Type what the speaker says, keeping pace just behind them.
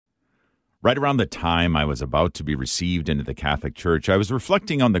Right around the time I was about to be received into the Catholic Church, I was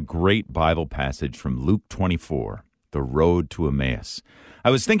reflecting on the great Bible passage from Luke 24, the road to Emmaus. I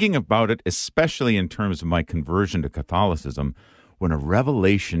was thinking about it especially in terms of my conversion to Catholicism when a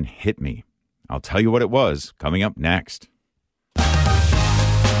revelation hit me. I'll tell you what it was coming up next.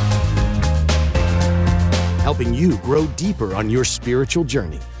 Helping you grow deeper on your spiritual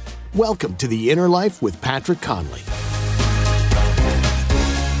journey. Welcome to The Inner Life with Patrick Conley.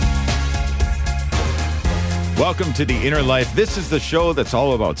 Welcome to The Inner Life. This is the show that's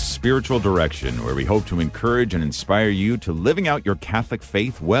all about spiritual direction, where we hope to encourage and inspire you to living out your Catholic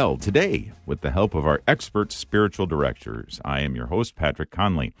faith well today with the help of our expert spiritual directors. I am your host, Patrick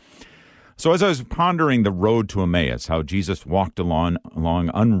Conley. So as I was pondering the road to Emmaus, how Jesus walked along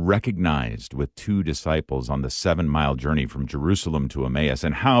unrecognized with two disciples on the 7-mile journey from Jerusalem to Emmaus,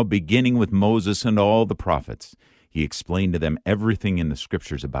 and how, beginning with Moses and all the prophets, he explained to them everything in the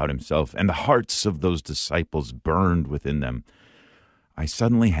Scriptures about himself, and the hearts of those disciples burned within them, I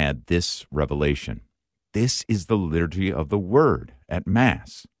suddenly had this revelation. This is the liturgy of the Word at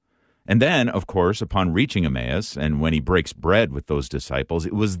Mass. And then, of course, upon reaching Emmaus, and when he breaks bread with those disciples,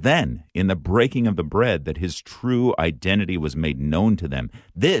 it was then, in the breaking of the bread, that his true identity was made known to them.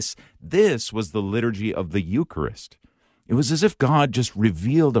 This was the liturgy of the Eucharist. It was as if God just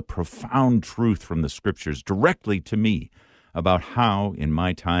revealed a profound truth from the Scriptures directly to me about how, in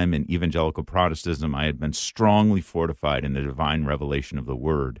my time in evangelical Protestantism, I had been strongly fortified in the divine revelation of the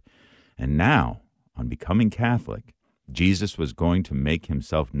Word. And now, on becoming Catholic, Jesus was going to make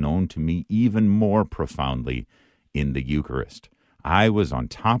himself known to me even more profoundly in the Eucharist. I was on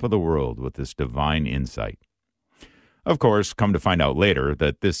top of the world with this divine insight. Of course, come to find out later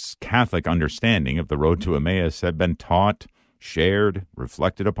that this Catholic understanding of the road to Emmaus had been taught, shared,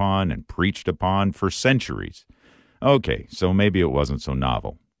 reflected upon, and preached upon for centuries. Okay, so maybe it wasn't so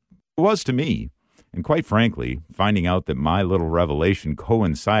novel. It was to me, and quite frankly, finding out that my little revelation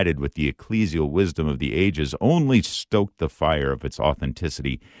coincided with the ecclesial wisdom of the ages only stoked the fire of its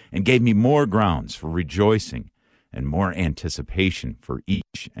authenticity and gave me more grounds for rejoicing and more anticipation for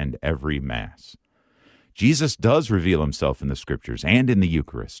each and every Mass. Jesus does reveal himself in the Scriptures and in the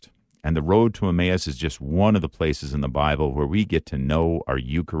Eucharist, and the road to Emmaus is just one of the places in the Bible where we get to know our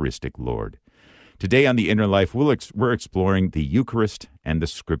Eucharistic Lord. Today on The Inner Life, we're exploring the Eucharist and the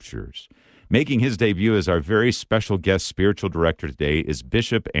Scriptures. Making his debut as our very special guest spiritual director today is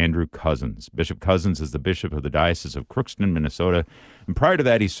Bishop Andrew Cozzens. Bishop Cozzens is the bishop of the Diocese of Crookston, Minnesota, and prior to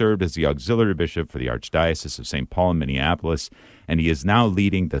that he served as the auxiliary bishop for the Archdiocese of St. Paul and Minneapolis, and he is now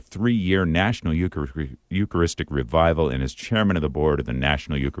leading the 3-year National Eucharistic Revival and is chairman of the board of the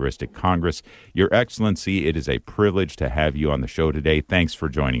National Eucharistic Congress. Your Excellency, it is a privilege to have you on the show today. Thanks for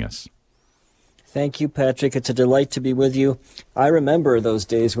joining us. Thank you, Patrick. It's a delight to be with you. I remember those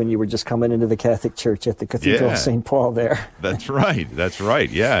days when you were just coming into the Catholic Church at the Cathedral of St. Paul there. That's right.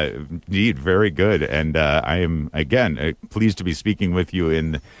 Yeah, indeed. Very good. And I am, again, pleased to be speaking with you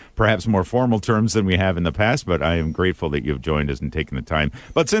in perhaps more formal terms than we have in the past, but I am grateful that you've joined us and taken the time.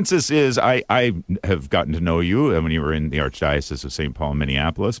 But since this is, I have gotten to know you when you were in the Archdiocese of St. Paul,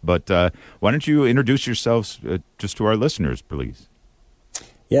 Minneapolis, but why don't you introduce yourselves just to our listeners, please?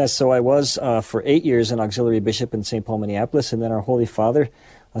 Yeah, so I was for 8 years an auxiliary bishop in St. Paul, Minneapolis, and then our Holy Father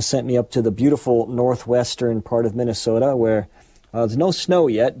sent me up to the beautiful northwestern part of Minnesota where there's no snow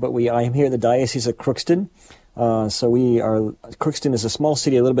yet, but I am here in the Diocese of Crookston. Crookston is a small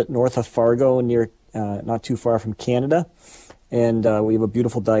city a little bit north of Fargo, near not too far from Canada, and we have a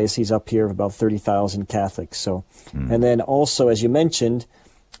beautiful diocese up here of about 30,000 Catholics. And then also, as you mentioned,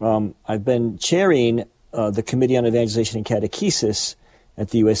 I've been chairing the Committee on Evangelization and Catechesis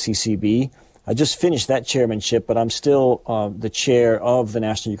at the USCCB. I just finished that chairmanship, but I'm still the chair of the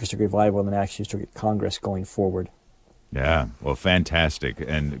National Eucharistic Revival and the National Eucharistic Congress going forward. Yeah, well, fantastic,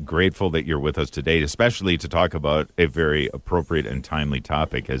 and grateful that you're with us today, especially to talk about a very appropriate and timely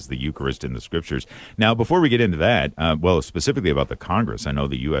topic as the Eucharist in the Scriptures. Now, before we get into that, specifically about the Congress, I know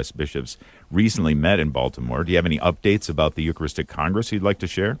the U.S. bishops recently met in Baltimore. Do you have any updates about the Eucharistic Congress you'd like to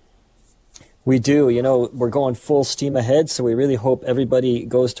share? We do. We're going full steam ahead, so we really hope everybody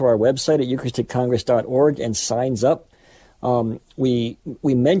goes to our website at eucharisticcongress.org and signs up. We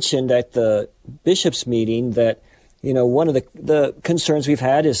mentioned at the bishops' meeting that, one of the concerns we've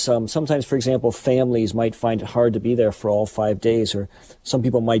had is sometimes, for example, families might find it hard to be there for all 5 days, or some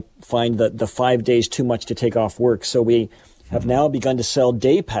people might find that the 5 days too much to take off work. So we have now begun to sell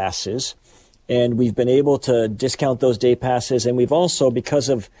day passes, and we've been able to discount those day passes, and we've also, because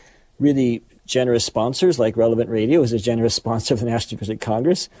of really generous sponsors like Relevant Radio is a generous sponsor of the National Eucharistic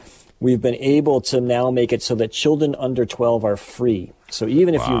Congress. we've been able to now make it so that children under 12 are free. So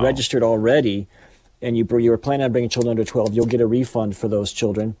even if you registered already and you were planning on bringing children under 12, you'll get a refund for those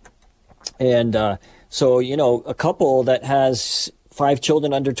children. And so, a couple that has 5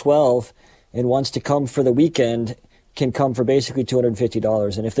 children under 12 and wants to come for the weekend can come for basically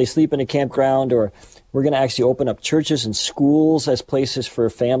 $250. And if they sleep in a campground, or we're going to actually open up churches and schools as places for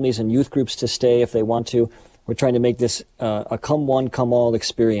families and youth groups to stay if they want to. We're trying to make this a come one, come all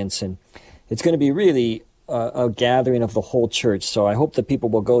experience. And it's going to be really a gathering of the whole church. So I hope that people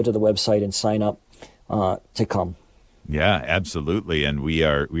will go to the website and sign up to come. Yeah, absolutely. And we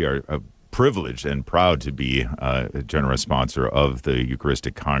are privileged and proud to be a generous sponsor of the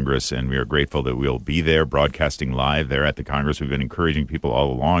Eucharistic Congress, and we are grateful that we'll be there broadcasting live there at the Congress. We've been encouraging people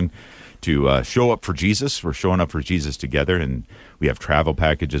all along to show up for Jesus. We're showing up for Jesus together, and we have travel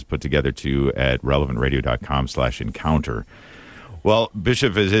packages put together too at relevantradio.com/encounter. Well,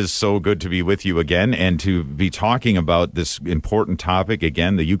 Bishop, it is so good to be with you again and to be talking about this important topic,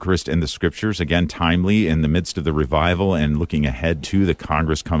 again, the Eucharist and the Scriptures, again, timely in the midst of the revival and looking ahead to the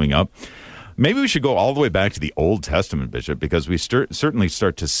Congress coming up. Maybe we should go all the way back to the Old Testament, Bishop, because we certainly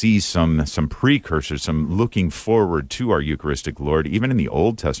start to see some precursors, some looking forward to our Eucharistic Lord, even in the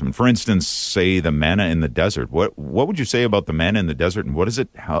Old Testament. For instance, say the manna in the desert. What would you say about the manna in the desert, and what does it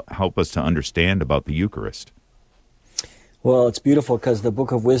help us to understand about the Eucharist? Well, it's beautiful because the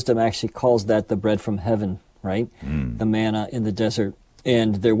Book of Wisdom actually calls that the bread from heaven, right? The manna in the desert.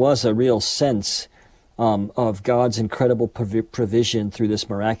 And there was a real sense of God's incredible provision through this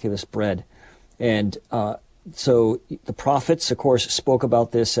miraculous bread. And so the prophets, of course, spoke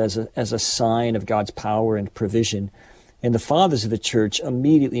about this as a sign of God's power and provision. And the fathers of the church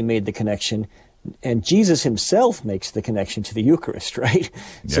immediately made the connection. And Jesus himself makes the connection to the Eucharist, right?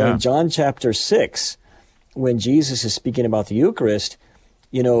 Yeah. So in John chapter 6, when Jesus is speaking about the Eucharist,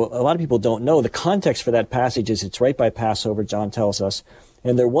 a lot of people don't know the context for that passage is it's right by Passover, John tells us.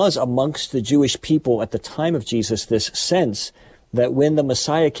 And there was amongst the Jewish people at the time of Jesus this sense that when the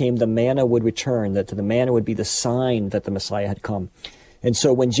Messiah came, the manna would return, that the manna would be the sign that the Messiah had come. And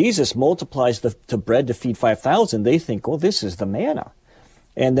so when Jesus multiplies the bread to feed 5,000, they think, well, this is the manna.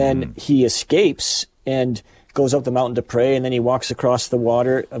 And then he escapes and goes up the mountain to pray, and then he walks across the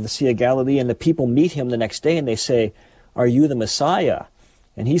water of the Sea of Galilee, and the people meet him the next day, and they say, are you the Messiah?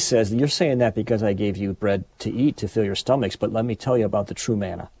 And he says, you're saying that because I gave you bread to eat to fill your stomachs, but let me tell you about the true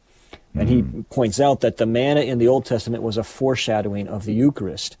manna. And he points out that the manna in the Old Testament was a foreshadowing of the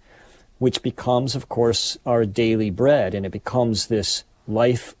Eucharist, which becomes, of course, our daily bread, and it becomes this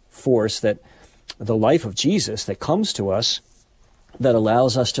life force, that the life of Jesus that comes to us, that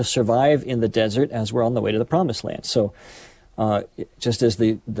allows us to survive in the desert as we're on the way to the Promised Land. So just as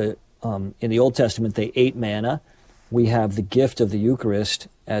in the Old Testament they ate manna, we have the gift of the Eucharist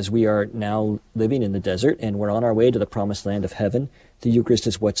as we are now living in the desert and we're on our way to the Promised Land of heaven. The Eucharist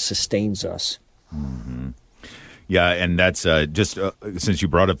is what sustains us. Mm-hmm. Yeah, and that's since you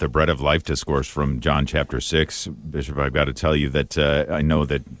brought up the Bread of Life discourse from John chapter 6, Bishop, I've got to tell you that I know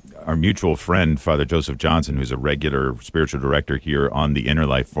that our mutual friend, Father Joseph Johnson, who's a regular spiritual director here on the Inner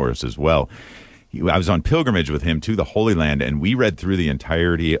Life for us as well, I was on pilgrimage with him to the Holy Land, and we read through the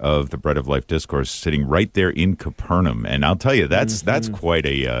entirety of the Bread of Life discourse sitting right there in Capernaum. And I'll tell you, that's quite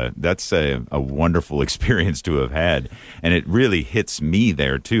a wonderful experience to have had, and it really hits me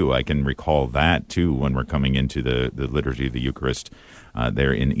there too. I can recall that too when we're coming into the liturgy of the Eucharist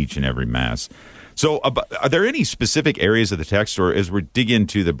there in each and every Mass. So are there any specific areas of the text, or as we dig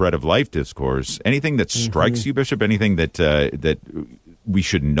into the Bread of Life discourse, anything that strikes you, Bishop, anything that we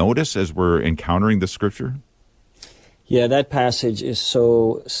should notice as we're encountering the Scripture? Yeah, that passage is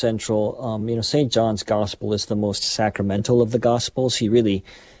so central. St. John's Gospel is the most sacramental of the Gospels. You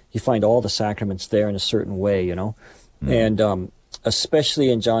find all the sacraments there in a certain way, And especially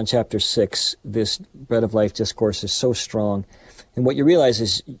in John chapter 6, this Bread of Life discourse is so strong. And what you realize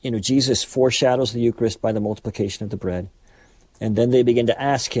is, Jesus foreshadows the Eucharist by the multiplication of the bread. And then they begin to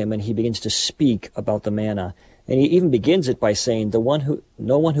ask him, and he begins to speak about the manna. And he even begins it by saying, no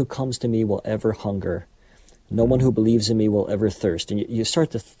one who comes to me will ever hunger. No one who believes in me will ever thirst. And you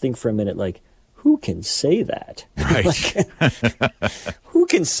start to think for a minute, like, who can say that? Right. Who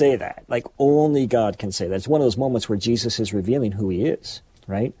can say that? Like, only God can say that. It's one of those moments where Jesus is revealing who he is,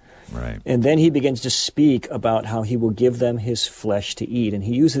 right? Right. And then he begins to speak about how he will give them his flesh to eat. And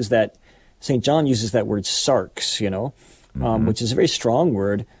he uses that, St. John uses that word sarx, which is a very strong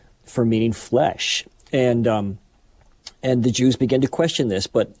word for meaning flesh. And the Jews begin to question this.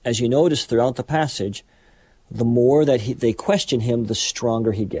 But as you notice throughout the passage, the more that they question him, the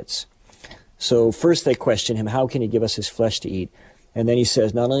stronger he gets. So first they question him, how can he give us his flesh to eat? And then he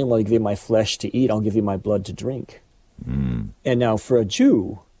says, not only will I give you my flesh to eat, I'll give you my blood to drink. And now for a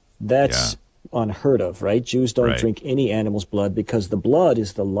Jew, that's unheard of, right? Jews don't drink any animal's blood because the blood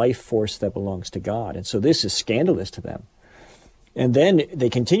is the life force that belongs to God. And so this is scandalous to them. And then they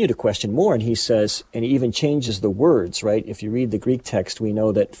continue to question more, and he says, and he even changes the words, right? If you read the Greek text, we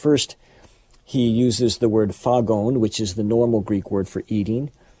know that first he uses the word phagon, which is the normal Greek word for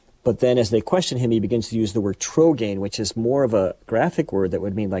eating. But then as they question him, he begins to use the word trogein, which is more of a graphic word that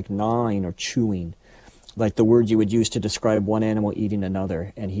would mean like gnawing or chewing, like the word you would use to describe one animal eating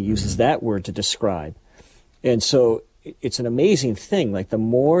another. And he uses that word to describe. And so it's an amazing thing. Like the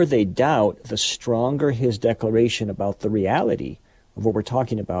more they doubt, the stronger his declaration about the reality of what we're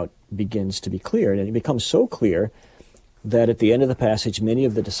talking about begins to be clear. And it becomes so clear that at the end of the passage, many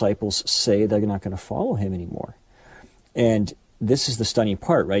of the disciples say they're not going to follow him anymore. And this is the stunning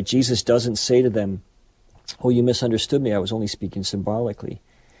part, right? Jesus doesn't say to them, oh, you misunderstood me. I was only speaking symbolically.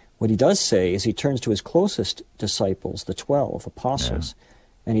 What he does say is he turns to his closest disciples, the 12 apostles,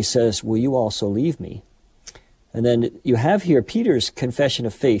 and he says, will you also leave me? And then you have here Peter's confession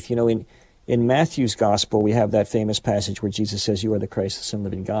of faith. You know, in Matthew's gospel, we have that famous passage where Jesus says, you are the Christ, the Son of the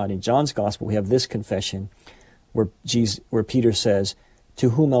living God. In John's gospel, we have this confession where Peter says,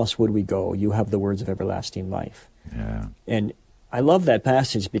 to whom else would we go? You have the words of everlasting life. Yeah. And I love that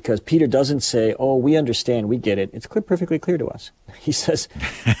passage because Peter doesn't say, oh, we understand, we get it. It's perfectly clear to us. He says,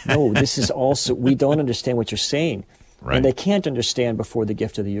 no, this is also, we don't understand what you're saying. Right. And they can't understand before the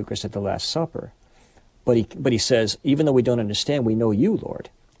gift of the Eucharist at the Last Supper. But he says, even though we don't understand, we know you, Lord,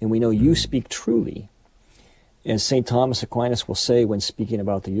 and we know you speak truly. As St. Thomas Aquinas will say when speaking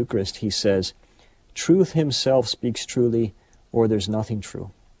about the Eucharist, he says, truth himself speaks truly, or there's nothing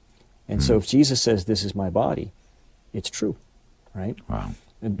true. And so if Jesus says, this is my body, it's true. Right? Wow.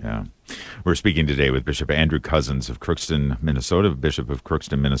 Yeah. We're speaking today with Bishop Andrew Cozzens of Crookston, Minnesota, Bishop of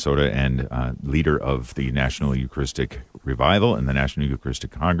Crookston, Minnesota, and leader of the National Eucharistic Revival and the National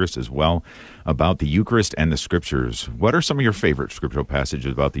Eucharistic Congress as well, about the Eucharist and the Scriptures. What are some of your favorite scriptural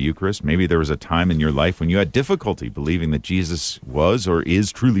passages about the Eucharist? Maybe there was a time in your life when you had difficulty believing that Jesus was or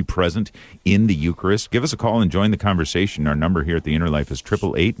is truly present in the Eucharist. Give us a call and join the conversation. Our number here at the Inner Life is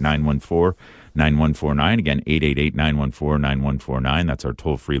 888-914-9149. Again, 888-914-9149. That's our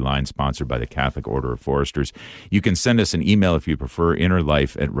toll-free line sponsored by the Catholic Order of Foresters. You can send us an email if you prefer,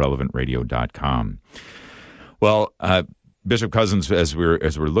 innerlife@relevantradio.com. Well, Bishop Cozzens, as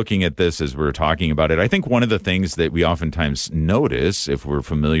we're looking at this, as we're talking about it, I think one of the things that we oftentimes notice, if we're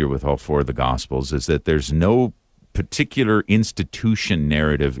familiar with all four of the Gospels, is that there's no particular institution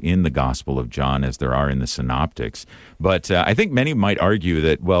narrative in the Gospel of John as there are in the Synoptics. But I think many might argue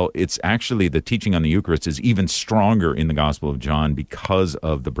that, well, it's actually the teaching on the Eucharist is even stronger in the Gospel of John because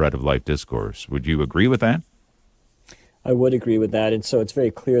of the Bread of Life discourse. Would you agree with that? I would agree with that. And so it's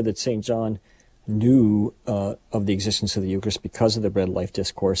very clear that St. John knew of the existence of the Eucharist because of the Bread of Life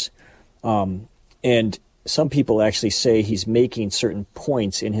discourse. And some people actually say he's making certain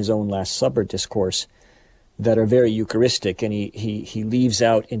points in his own Last Supper discourse that are very Eucharistic, and he leaves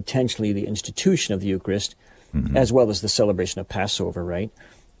out intentionally the institution of the Eucharist, as well as the celebration of Passover, right?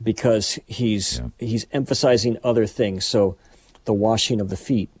 Because he's emphasizing other things. So the washing of the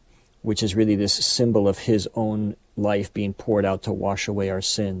feet, which is really this symbol of his own life being poured out to wash away our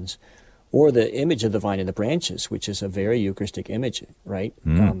sins, or the image of the vine and the branches, which is a very Eucharistic image, right?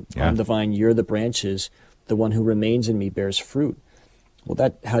 I'm the vine, you're the branches, the one who remains in me bears fruit.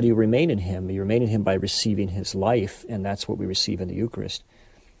 Well, how do you remain in him? You remain in him by receiving his life, and that's what we receive in the Eucharist.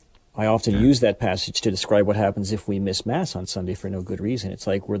 I often use that passage to describe what happens if we miss Mass on Sunday for no good reason. It's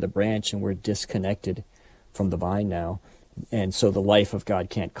like we're the branch and we're disconnected from the vine now, and so the life of God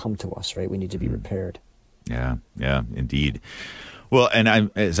can't come to us, right? We need to be repaired. Yeah, indeed. Well,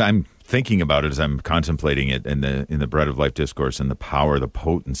 and as I'm thinking about it, as I'm contemplating it in the Bread of Life discourse and the power, the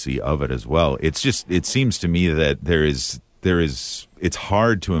potency of it as well, it seems to me that it's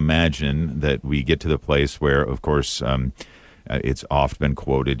hard to imagine that we get to the place where, of course, it's oft been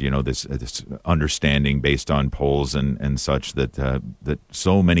quoted, this understanding based on polls and such that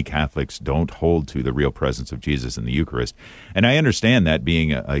so many Catholics don't hold to the real presence of Jesus in the Eucharist. And I understand that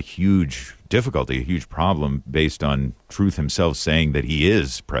being a huge difficulty, a huge problem based on truth himself saying that he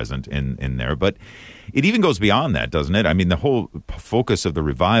is present in there. But it even goes beyond that, doesn't it? I mean, the whole focus of the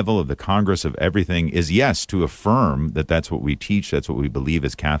revival, of the Congress, of everything is, yes, to affirm that that's what we teach, that's what we believe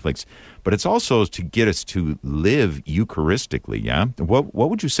as Catholics, but it's also to get us to live Eucharistically, yeah? What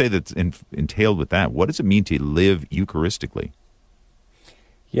would you say that's entailed with that? What does it mean to live Eucharistically?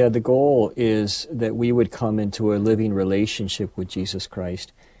 Yeah, the goal is that we would come into a living relationship with Jesus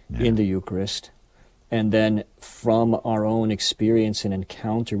Christ in the Eucharist, And then from our own experience and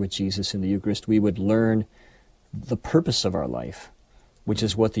encounter with Jesus in the Eucharist, we would learn the purpose of our life, which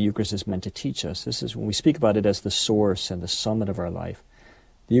is what the Eucharist is meant to teach us. This is when we speak about it as the source and the summit of our life.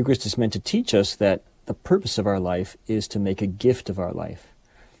 The Eucharist is meant to teach us that the purpose of our life is to make a gift of our life,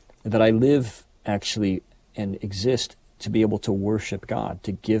 that I live actually and exist to be able to worship God,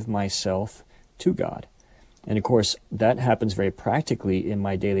 to give myself to God. And of course, that happens very practically in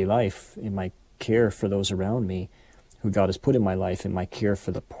my daily life, in my care for those around me who God has put in my life, in my care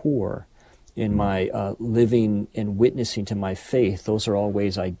for the poor, in my living and witnessing to my faith. Those are all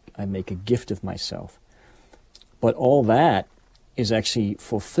ways I make a gift of myself. But all that is actually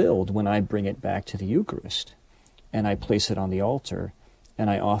fulfilled when I bring it back to the Eucharist and I place it on the altar and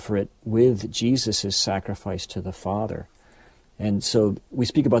I offer it with Jesus' sacrifice to the Father. And so we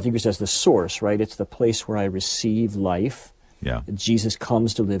speak about the Eucharist as the source, right? It's the place where I receive life. Yeah. Jesus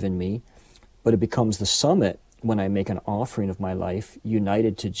comes to live in me, but it becomes the summit when I make an offering of my life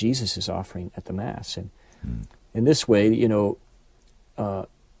united to Jesus' offering at the Mass. And in this way, the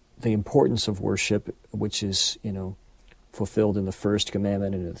importance of worship, which is, fulfilled in the first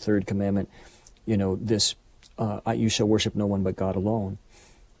commandment and in the third commandment, you shall worship no one but God alone.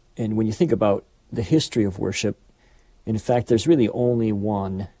 And when you think about the history of worship, in fact, there's really only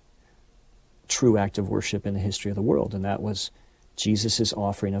one true act of worship in the history of the world, and that was Jesus'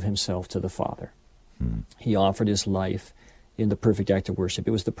 offering of himself to the Father. He offered his life in the perfect act of worship.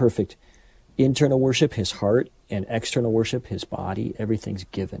 It was the perfect internal worship, his heart, and external worship, his body. Everything's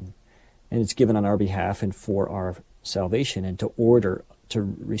given. And it's given on our behalf and for our salvation and to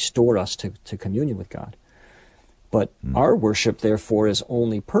restore us to communion with God. But our worship, therefore, is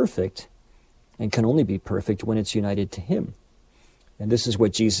only perfect and can only be perfect when it's united to him. And this is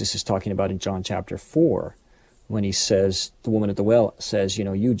what Jesus is talking about in John chapter 4, when he says, the woman at the well says,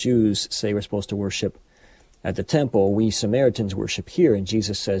 you Jews say we're supposed to worship at the temple, we Samaritans worship here. And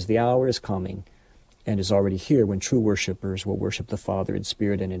Jesus says, the hour is coming and is already here when true worshipers will worship the Father in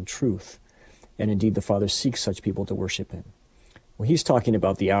spirit and in truth. And indeed, the Father seeks such people to worship him. Well, he's talking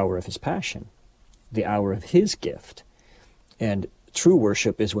about the hour of his passion, the hour of his gift. And true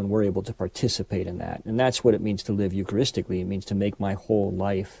worship is when we're able to participate in that. And that's what it means to live Eucharistically. It means to make my whole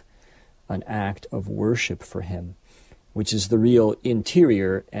life an act of worship for him, which is the real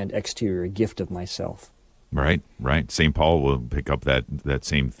interior and exterior gift of myself. Right. St. Paul will pick up that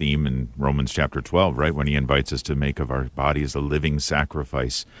same theme in Romans chapter 12, right, when he invites us to make of our bodies a living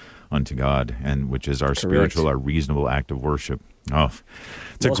sacrifice unto God, and which is our spiritual, our reasonable act of worship. Oh,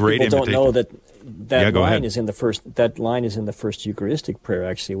 it's Most a great people invitation. Don't know that line ahead. is in the first. That line is in the first Eucharistic prayer.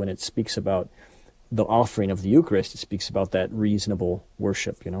 Actually, when it speaks about the offering of the Eucharist, it speaks about that reasonable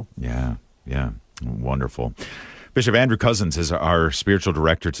worship. Yeah, wonderful. Bishop Andrew Cozzens is our spiritual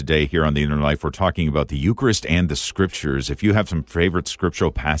director today here on The Inner Life. We're talking about the Eucharist and the Scriptures. If you have some favorite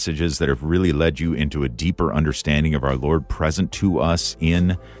scriptural passages that have really led you into a deeper understanding of our Lord present to us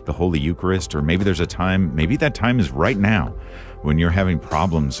in the Holy Eucharist, or maybe there's a time, maybe that time is right now, when you're having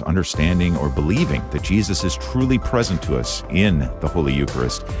problems understanding or believing that Jesus is truly present to us in the Holy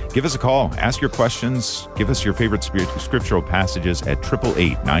Eucharist, give us a call. Ask your questions. Give us your favorite scriptural passages at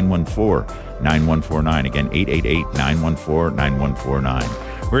 888-914-9149. Again,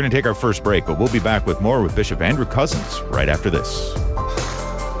 888-914-9149. We're going to take our first break, but we'll be back with more with Bishop Andrew Cozzens right after this.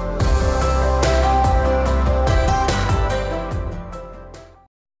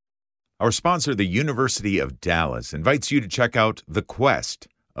 Our sponsor, the University of Dallas, invites you to check out The Quest,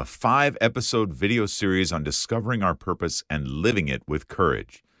 a 5-episode video series on discovering our purpose and living it with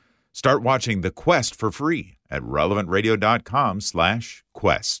courage. Start watching The Quest for free at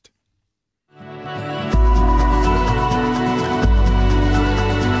relevantradio.com/quest.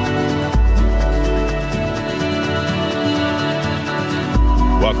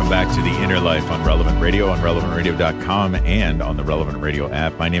 Welcome back to The Inner Life on Relevant Radio, on relevantradio.com, and on the Relevant Radio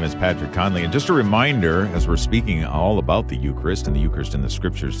app. My name is Patrick Conley, and just a reminder, as we're speaking all about the Eucharist and the Eucharist in the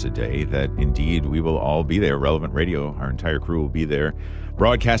Scriptures today, that indeed we will all be there. Relevant Radio, our entire crew will be there,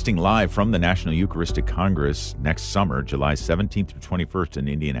 broadcasting live from the National Eucharistic Congress next summer, July 17th to 21st in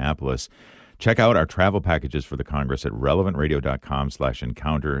Indianapolis. Check out our travel packages for the Congress at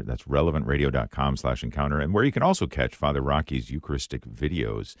relevantradio.com/encounter. That's relevantradio.com/encounter, and where you can also catch Father Rocky's Eucharistic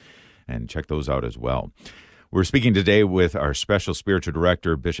videos, and check those out as well. We're speaking today with our special spiritual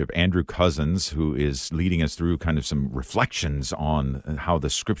director, Bishop Andrew Cozzens, who is leading us through kind of some reflections on how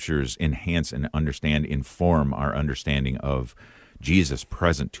the Scriptures enhance and inform our understanding of Jesus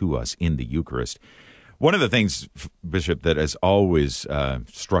present to us in the Eucharist. One of the things, Bishop, that has always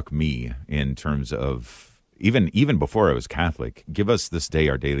struck me in terms of even before I was Catholic, give us this day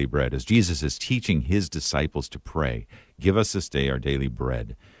our daily bread. As Jesus is teaching his disciples to pray, give us this day our daily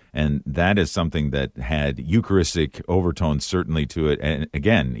bread. And that is something that had Eucharistic overtones certainly to it. And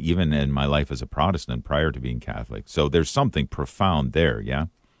again, even in my life as a Protestant prior to being Catholic. So there's something profound there, yeah?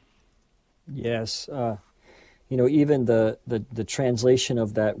 Yes. Even the translation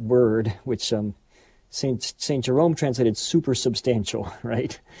of that word, which Saint Jerome translated supersubstantial,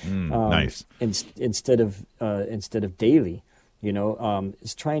 right? Nice. Instead of daily,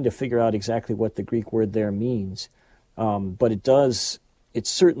 is trying to figure out exactly what the Greek word there means. But it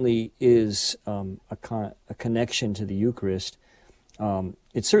certainly is a connection to the Eucharist.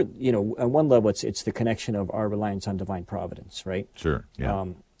 It's certain, on one level, it's the connection of our reliance on divine providence, right? Sure. Yeah.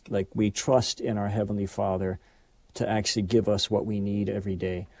 Like we trust in our Heavenly Father to actually give us what we need every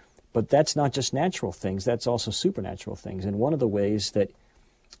day. But that's not just natural things, that's also supernatural things. And one of the ways that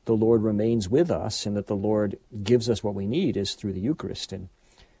the Lord remains with us and that the Lord gives us what we need is through the Eucharist. And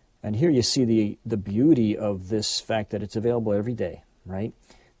here you see the beauty of this fact that it's available every day, right?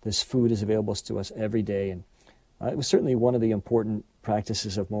 This food is available to us every day. And it was certainly one of the important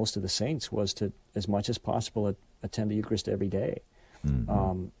practices of most of the saints was to, as much as possible, attend the Eucharist every day.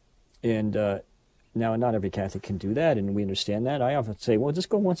 Mm-hmm. Now, not every Catholic can do that, and we understand that. I often say, well, just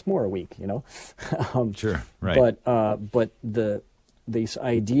go once more a week, Sure, right. But this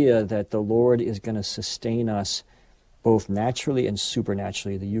idea that the Lord is going to sustain us both naturally and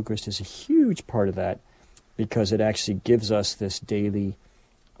supernaturally, the Eucharist is a huge part of that because it actually gives us this daily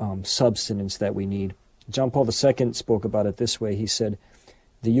substance that we need. John Paul II spoke about it this way. He said,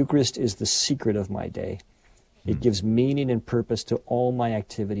 "The Eucharist is the secret of my day. It gives meaning and purpose to all my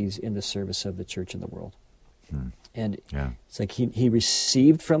activities in the service of the church and the world." And it's like he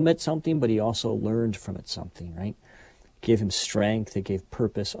received from it something, but he also learned from it something, right? It gave him strength. It gave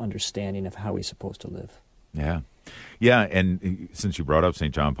purpose, understanding of how he's supposed to live. Yeah. Yeah, and since you brought up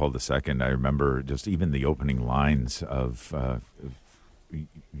St. John Paul II, I remember just even the opening lines of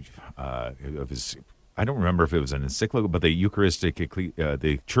his, I don't remember if it was an encyclical, but the Eucharistic,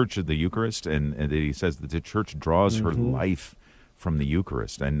 the Church of the Eucharist, and he says that the Church draws her life from the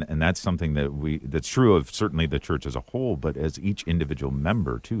Eucharist, and that's something that's true of certainly the Church as a whole, but as each individual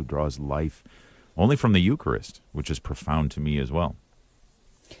member too draws life only from the Eucharist, which is profound to me as well.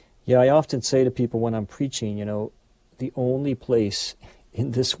 Yeah, I often say to people when I'm preaching, the only place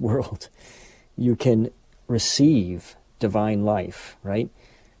in this world you can receive divine life, right?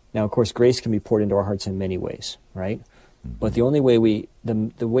 Now, of course, grace can be poured into our hearts in many ways, right? But the only way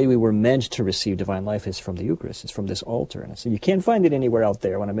the way we were meant to receive divine life is from the Eucharist, is from this altar. And so you can't find it anywhere out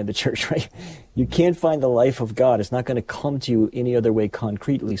there when I'm in the church, right? You can't find the life of God. It's not going to come to you any other way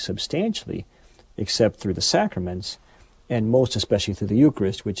concretely, substantially, except through the sacraments, and most especially through the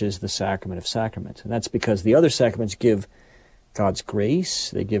Eucharist, which is the sacrament of sacraments. And that's because the other sacraments give God's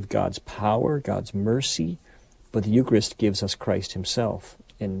grace, they give God's power, God's mercy, but the Eucharist gives us Christ himself.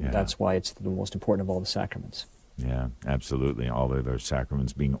 And that's why it's the most important of all the sacraments. Yeah, absolutely. All the other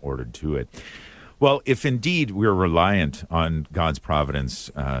sacraments being ordered to it. Well, if indeed we're reliant on God's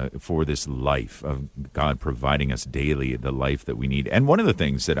providence for this life, of God providing us daily the life that we need, and one of the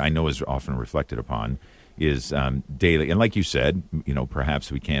things that I know is often reflected upon is daily, and like you said,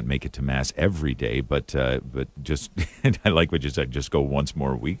 perhaps we can't make it to Mass every day, but just, I like what you said, just go once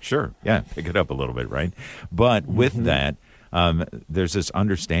more a week. Sure, yeah, pick it up a little bit, right? But with that, there's this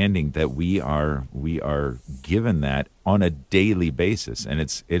understanding that we are given that on a daily basis, and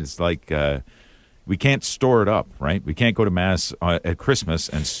it's like we can't store it up, right? We can't go to Mass at Christmas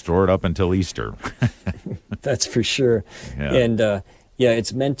and store it up until Easter. That's for sure. Yeah. And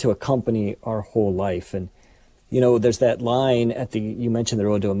it's meant to accompany our whole life. And there's that line you mentioned the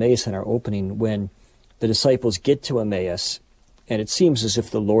road to Emmaus in our opening, when the disciples get to Emmaus, and it seems as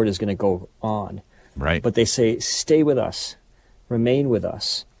if the Lord is going to go on, right? But they say, "Stay with us. Remain with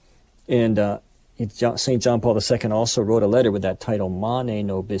us." And St. John Paul II also wrote a letter with that title, Mane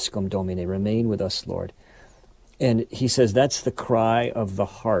nobiscum Domine, remain with us, Lord. And he says that's the cry of the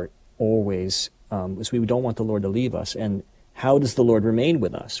heart always, is we don't want the Lord to leave us. And how does the Lord remain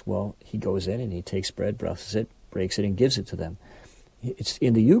with us? Well, he goes in and he takes bread, blesses it, breaks it, and gives it to them. It's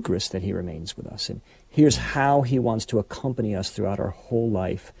in the Eucharist that he remains with us. And here's how he wants to accompany us throughout our whole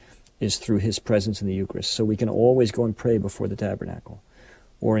life, is through his presence in the Eucharist. So we can always go and pray before the tabernacle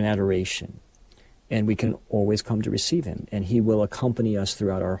or in adoration, and we can always come to receive him. And he will accompany us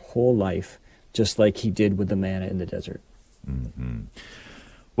throughout our whole life, just like he did with the manna in the desert. Mm-hmm.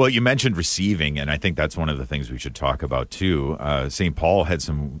 Well, you mentioned receiving, and I think that's one of the things we should talk about, too. St. Paul had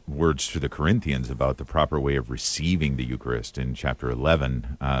some words to the Corinthians about the proper way of receiving the Eucharist in chapter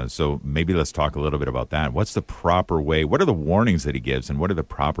 11. So maybe let's talk a little bit about that. What's the proper way? What are the warnings that he gives, and what are the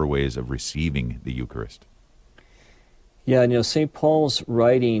proper ways of receiving the Eucharist? Yeah, St. Paul's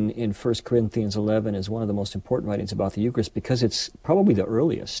writing in 1 Corinthians 11 is one of the most important writings about the Eucharist because it's probably the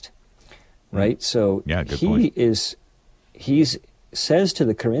earliest, right? So yeah, good point. He's says to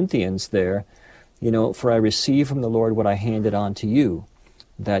the Corinthians there, for I received from the Lord what I handed on to you,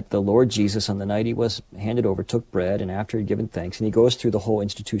 that the Lord Jesus on the night he was handed over took bread, and after he had given thanks, and he goes through the whole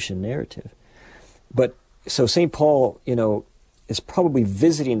institution narrative. But so St. Paul, is probably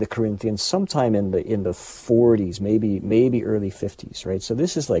visiting the Corinthians sometime in the 40s, maybe early 50s, right? So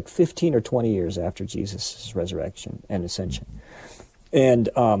this is like 15 or 20 years after Jesus' resurrection and ascension. And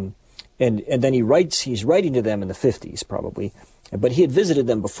then he's writing to them in the 50s probably, but he had visited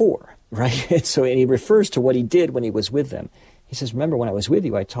them before, right? And he refers to what he did when he was with them. He says, "Remember when I was with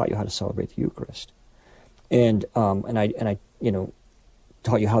you, I taught you how to celebrate the Eucharist, and I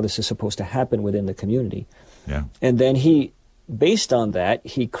taught you how this is supposed to happen within the community." Yeah. And then based on that,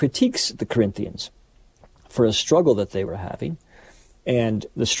 he critiques the Corinthians for a struggle that they were having, and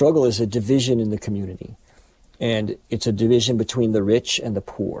the struggle is a division in the community, and it's a division between the rich and the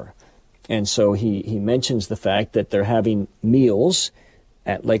poor. And so he mentions the fact that they're having meals,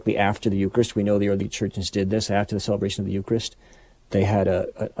 likely after the Eucharist. We know the early churches did this after the celebration of the Eucharist. They had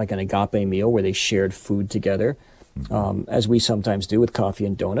like an agape meal where they shared food together, as we sometimes do with coffee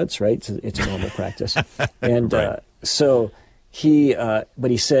and donuts, right? It's a normal practice. And right.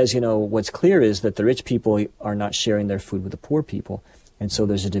 But he says, what's clear is that the rich people are not sharing their food with the poor people. And so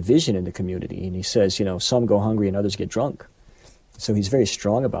there's a division in the community. And he says, some go hungry and others get drunk. So he's very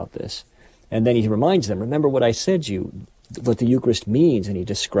strong about this. And then he reminds them, remember what I said to you, what the Eucharist means, and he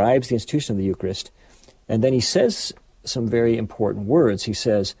describes the institution of the Eucharist. And then he says some very important words. He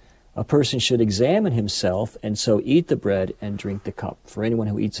says, a person should examine himself and so eat the bread and drink the cup. For anyone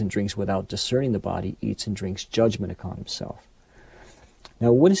who eats and drinks without discerning the body eats and drinks judgment upon himself.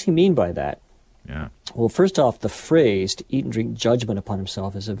 Now, what does he mean by that? Yeah. Well, first off, the phrase to eat and drink judgment upon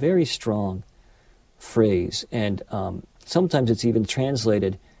himself is a very strong phrase. And sometimes it's even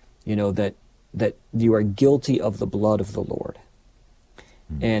translated, that you are guilty of the blood of the Lord.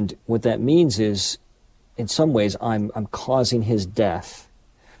 And what that means is, in some ways, I'm causing his death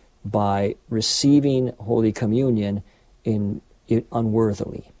by receiving Holy Communion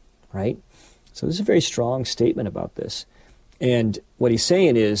unworthily, right? So this is a very strong statement about this. And what he's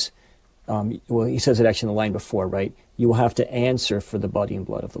saying is, he says it actually in the line before, right? You will have to answer for the body and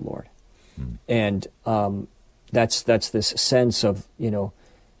blood of the Lord. And that's this sense of,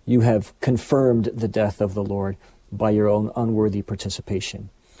 you have confirmed the death of the Lord by your own unworthy participation.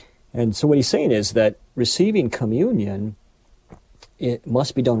 And so what he's saying is that receiving communion, it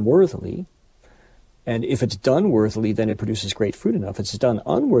must be done worthily. And if it's done worthily, then it produces great fruit enough. If it's done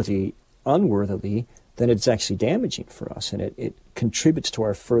unworthily, then it's actually damaging for us, and it contributes to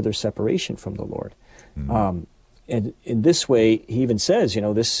our further separation from the Lord. And in this way, he even says,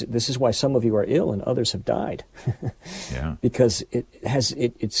 this is why some of you are ill and others have died. Yeah. Because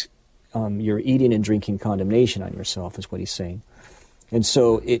it's you're eating and drinking condemnation on yourself, is what he's saying. And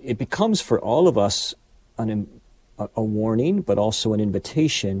so it becomes for all of us a warning, but also an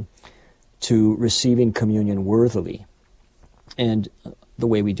invitation to receiving communion worthily. And the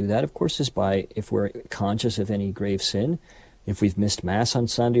way we do that, of course, is by, if we're conscious of any grave sin, if we've missed Mass on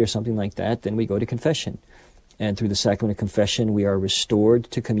Sunday or something like that, then we go to confession. And through the sacrament of confession, we are restored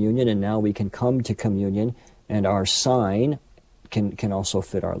to communion, and now we can come to communion, and our sign can also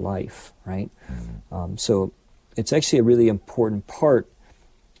fit our life, right? So it's actually a really important part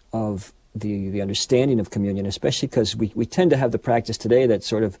of the understanding of communion, especially because we tend to have the practice today that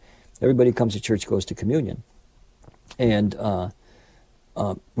sort of everybody comes to church, goes to communion. And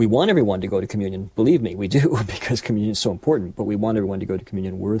we want everyone to go to communion. Believe me, we do, because communion is so important, but we want everyone to go to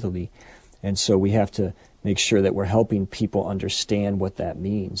communion worthily. And so we have to make sure that we're helping people understand what that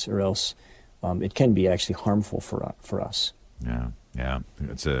means, or else it can be actually harmful for us. Yeah.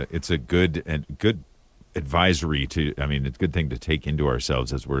 It's a good advisory it's a good thing to take into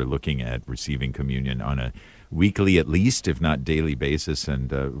ourselves as we're looking at receiving communion on a weekly, at least, if not daily basis,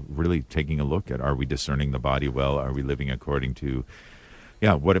 and really taking a look at, are we discerning the body well? Are we living according to,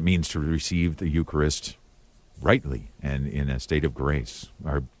 what it means to receive the Eucharist rightly and in a state of grace?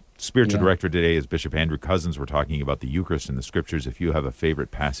 Our spiritual director today is Bishop Andrew Cozzens. We're talking about the Eucharist and the Scriptures. If you have a favorite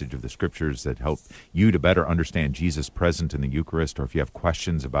passage of the Scriptures that help you to better understand Jesus present in the Eucharist, or if you have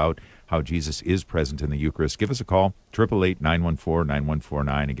questions about how Jesus is present in the Eucharist, give us a call,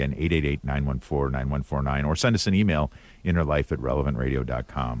 888-914-9149. Again, 888-914-9149, or send us an email,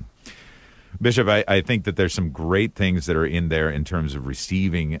 innerlife@relevantradio.com. Bishop, I think that there's some great things that are in there in terms of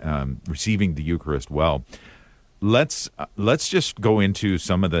receiving the Eucharist well. Let's just go into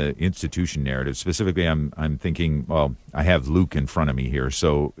some of the institution narratives. Specifically, I'm thinking, well, I have Luke in front of me here.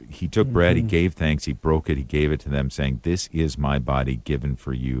 So he took bread, he gave thanks, he broke it, he gave it to them, saying, "This is my body given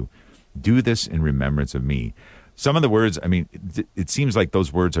for you. Do this in remembrance of me." Some of the words, I mean, it seems like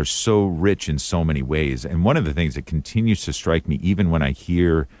those words are so rich in so many ways. And one of the things that continues to strike me, even when I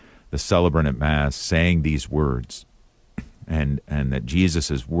hear the celebrant at Mass saying these words, and that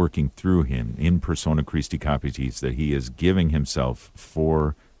Jesus is working through him in persona Christi Capitis, that he is giving himself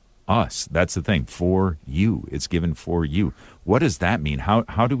for us. That's the thing, for you. It's given for you. What does that mean?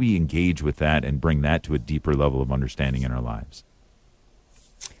 How do we engage with that and bring that to a deeper level of understanding in our lives?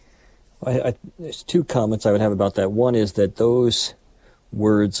 There's two comments I would have about that. One is that those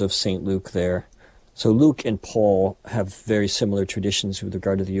words of St. Luke there, so Luke and Paul have very similar traditions with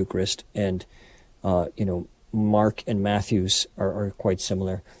regard to the Eucharist, and Mark and Matthew's are quite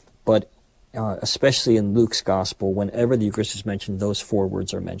similar, but especially in Luke's Gospel, whenever the Eucharist is mentioned, those four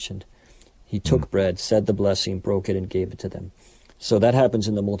words are mentioned. He took bread, said the blessing, broke it, and gave it to them. So that happens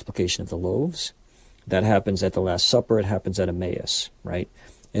in the multiplication of the loaves. That happens at the Last Supper. It happens at Emmaus, right?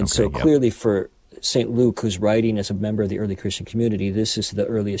 And clearly for St. Luke, who's writing as a member of the early Christian community, this is the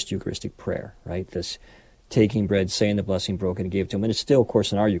earliest Eucharistic prayer, right? This taking bread, saying the blessing, broke it, and gave it to him. And it's still, of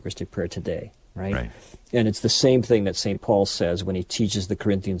course, in our Eucharistic prayer today. Right? And it's the same thing that St. Paul says when he teaches the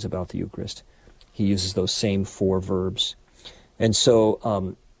Corinthians about the Eucharist. He uses those same four verbs. And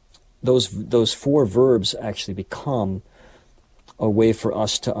so those four verbs actually become a way for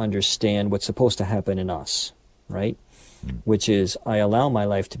us to understand what's supposed to happen in us, right? Which is, I allow my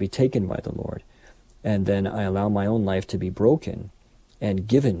life to be taken by the Lord, and then I allow my own life to be broken and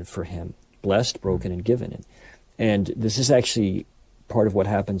given for him, blessed, broken, and given. And this is actually part of what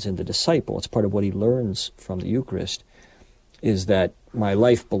happens in the disciple. It's part of what he learns from the Eucharist, is that my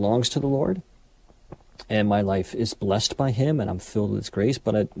life belongs to the Lord, and my life is blessed by him, and I'm filled with his grace,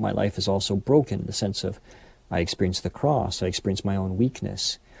 but my life is also broken in the sense of I experience the cross, I experience my own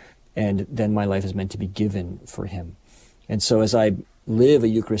weakness, and then my life is meant to be given for him. And so as I live a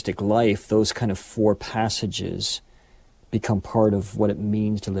Eucharistic life, those kind of four passages become part of what it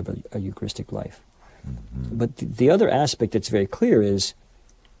means to live a Eucharistic life. But the other aspect that's very clear is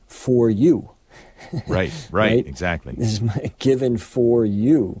for you. Right, exactly. This is given for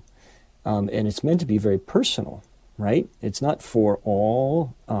you. And it's meant to be very personal, right? It's not for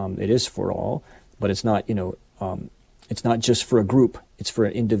all. It is for all, but it's not, it's not just for a group. It's for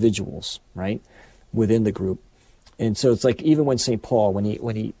individuals, right, within the group. And so it's like even when St. Paul,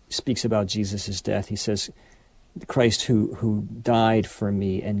 when he speaks about Jesus' death, he says, Christ who died for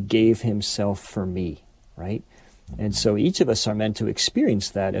me and gave himself for me, right? And so each of us are meant to experience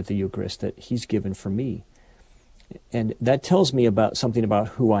that at the Eucharist, that he's given for me. And that tells me about something about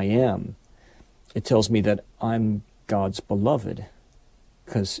who I am. It tells me that I'm God's beloved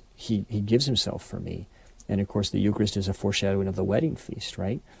because he gives himself for me. And of course the Eucharist is a foreshadowing of the wedding feast,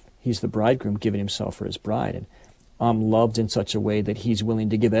 right? He's the bridegroom giving himself for his bride. And I'm loved in such a way that he's willing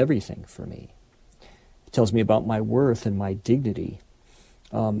to give everything for me. Tells me about my worth and my dignity.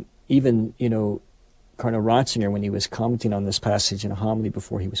 Even, Cardinal Ratzinger, when he was commenting on this passage in a homily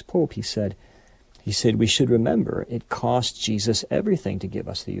before he was Pope, he said, we should remember it cost Jesus everything to give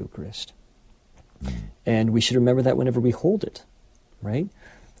us the Eucharist. And we should remember that whenever we hold it, right?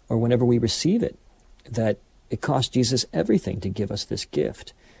 Or whenever we receive it, that it cost Jesus everything to give us this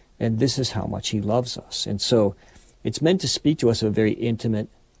gift. And this is how much he loves us. And so it's meant to speak to us of a very intimate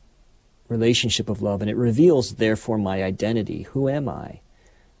relationship of love, and it reveals, therefore, my identity. Who am I?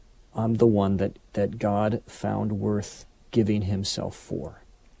 I'm the one that God found worth giving himself for.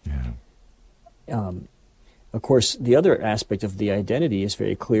 Yeah. Of course, the other aspect of the identity is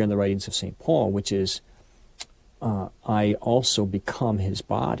very clear in the writings of St. Paul, which is, I also become his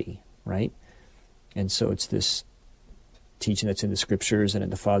body, right? And so it's this teaching that's in the Scriptures and in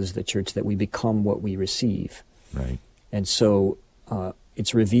the Fathers of the Church that we become what we receive. Right. And so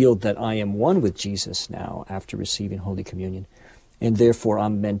it's revealed that I am one with Jesus now after receiving Holy Communion, and therefore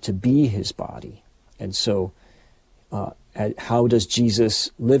I'm meant to be his body. And so how does Jesus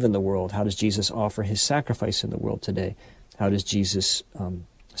live in the world? How does Jesus offer his sacrifice in the world today? How does Jesus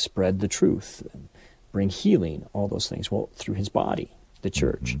spread the truth, and bring healing, all those things? Well, through his body, the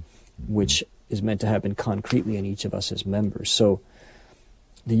church. which is meant to happen concretely in each of us as members. So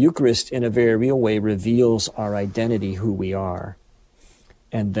the Eucharist, in a very real way, reveals our identity, who we are,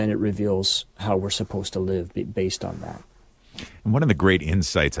 and then it reveals how we're supposed to live based on that. And one of the great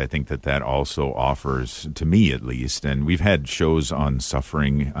insights I think that also offers, to me at least, and we've had shows on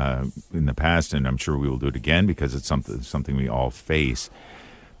suffering in the past, and I'm sure we will do it again because it's something we all face.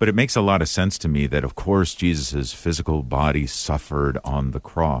 But it makes a lot of sense to me that, of course, Jesus' physical body suffered on the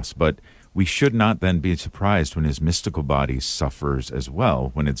cross, but we should not then be surprised when his mystical body suffers as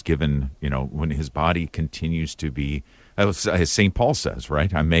well, when it's given, when his body continues to be, as St. Paul says,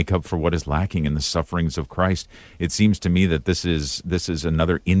 right? I make up for what is lacking in the sufferings of Christ. It seems to me that this is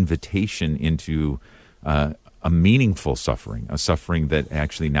another invitation into a meaningful suffering, a suffering that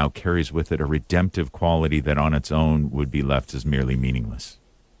actually now carries with it a redemptive quality that on its own would be left as merely meaningless.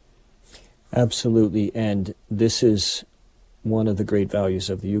 Absolutely, and this is one of the great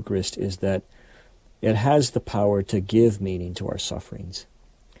values of the Eucharist, is that it has the power to give meaning to our sufferings.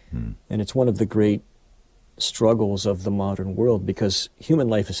 And it's one of the great struggles of the modern world, because human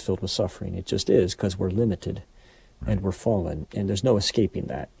life is filled with suffering. It just is, because we're limited and we're fallen, and there's no escaping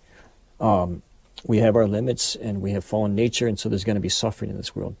that. We have our limits, and we have fallen nature, and so there's going to be suffering in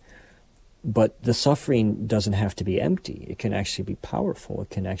this world. But the suffering doesn't have to be empty. It can actually be powerful. It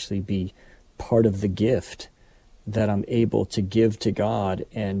can actually be part of the gift that I'm able to give to God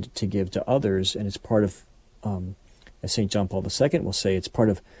and to give to others, and it's part of, as St. John Paul II will say, it's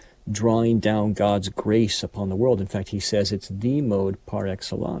part of drawing down God's grace upon the world. In fact, he says it's the mode par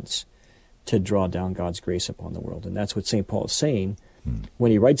excellence to draw down God's grace upon the world. And that's what St. Paul is saying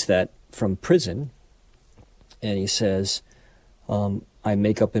when he writes that from prison, and he says, I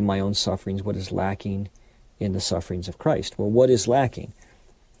make up in my own sufferings what is lacking in the sufferings of Christ. Well, what is lacking?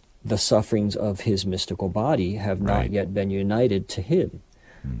 The sufferings of his mystical body have not yet been united to him.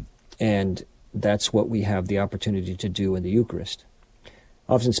 And that's what we have the opportunity to do in the Eucharist.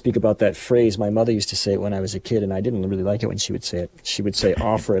 I often speak about that phrase. My mother used to say it when I was a kid, and I didn't really like it when she would say it. She would say,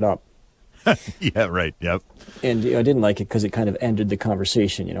 offer it up. Yeah, right, yep. And I didn't like it because it kind of ended the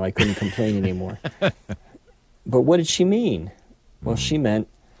conversation. I couldn't complain anymore. But what did she mean? Well, she meant,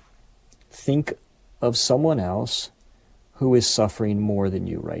 think of someone else who is suffering more than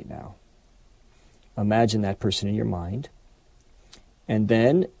you right now. Imagine that person in your mind, and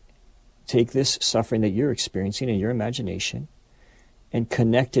then take this suffering that you're experiencing in your imagination and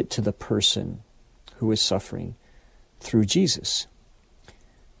connect it to the person who is suffering through Jesus.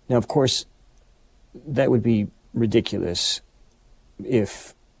 Now, of course, that would be ridiculous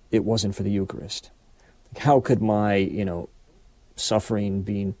if it wasn't for the Eucharist. How could my, suffering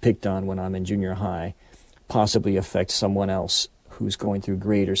being picked on when I'm in junior high possibly affect someone else who's going through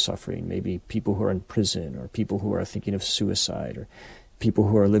greater suffering, maybe people who are in prison, or people who are thinking of suicide, or people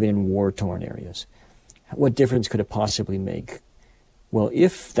who are living in war-torn areas? What difference could it possibly make? Well,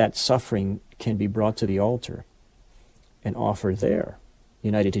 if that suffering can be brought to the altar and offered there,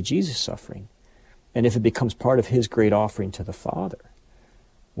 united to Jesus' suffering, and if it becomes part of his great offering to the Father,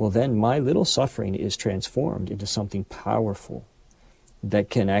 well, then my little suffering is transformed into something powerful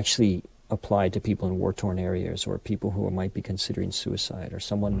that can actually apply to people in war-torn areas, or people who might be considering suicide, or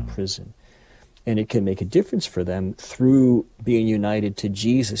someone in prison. And it can make a difference for them through being united to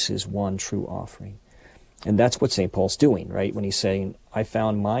Jesus' one true offering. And that's what St. Paul's doing, right? When he's saying, I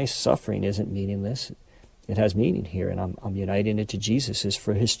found my suffering isn't meaningless. It has meaning here, and I'm uniting it to Jesus'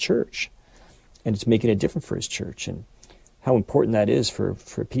 for his church. And it's making a difference for his church. And how important that is for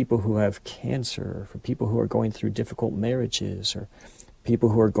people who have cancer, or for people who are going through difficult marriages, or people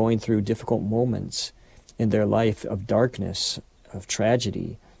who are going through difficult moments in their life of darkness, of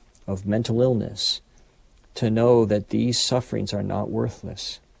tragedy, of mental illness, to know that these sufferings are not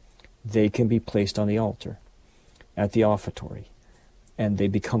worthless. They can be placed on the altar at the offertory, and they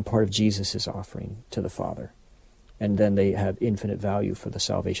become part of Jesus' offering to the Father. And then they have infinite value for the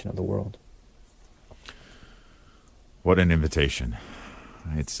salvation of the world. What an invitation.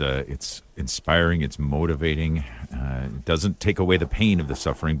 It's inspiring, it's motivating. It doesn't take away the pain of the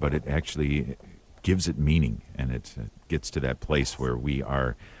suffering, but it actually gives it meaning, and it gets to that place where we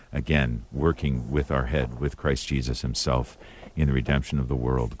are, again, working with our head, with Christ Jesus himself, in the redemption of the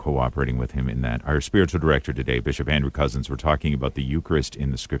world, cooperating with him in that. Our spiritual director today, Bishop Andrew Cozzens, we're talking about the Eucharist in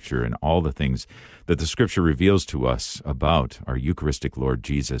the Scripture and all the things that the Scripture reveals to us about our Eucharistic Lord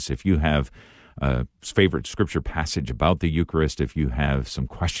Jesus. If you have a favorite Scripture passage about the Eucharist, if you have some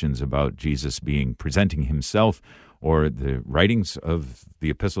questions about Jesus presenting himself, or the writings of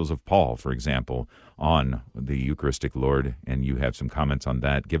the epistles of Paul, for example, on the Eucharistic Lord, and you have some comments on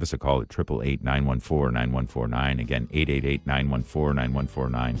that, give us a call at 888-914-9149. Again,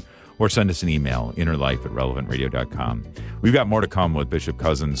 888-914-9149. or send us an email, innerlife@relevantradio.com. We've got more to come with Bishop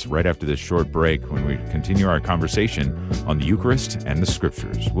Cozzens right after this short break when we continue our conversation on the Eucharist and the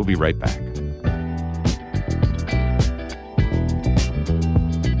Scriptures. We'll be right back.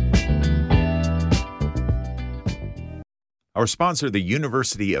 Our sponsor, the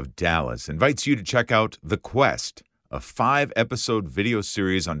University of Dallas, invites you to check out The Quest, a 5-episode video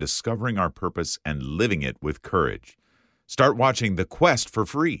series on discovering our purpose and living it with courage. Start watching The Quest for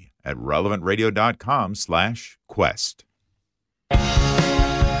free at relevantradio.com/quest.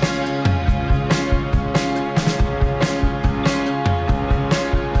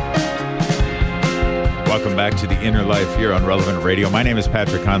 Welcome back to The Inner Life here on Relevant Radio. My name is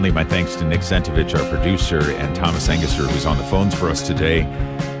Patrick Conley. My thanks to Nick Sentovich, our producer, and Thomas Engesser, who's on the phones for us today.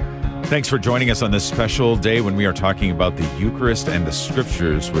 Thanks for joining us on this special day when we are talking about the Eucharist and the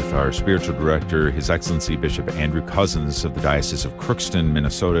Scriptures with our spiritual director, His Excellency Bishop Andrew Cozzens of the Diocese of Crookston,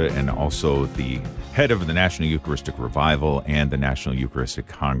 Minnesota, and also the head of the National Eucharistic Revival and the National Eucharistic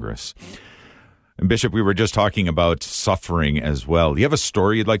Congress. And Bishop, we were just talking about suffering as well. Do you have a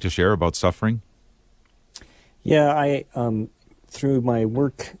story you'd like to share about suffering? Yeah, I through my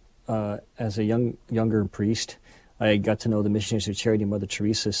work as a younger priest, I got to know the Missionaries of Charity, Mother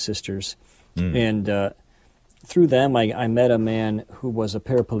Teresa's sisters, and through them I met a man who was a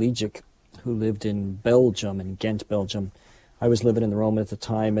paraplegic who lived in Belgium, in Ghent, Belgium. I was living in Rome at the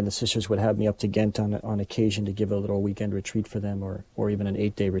time, and the sisters would have me up to Ghent on occasion to give a little weekend retreat for them, or even an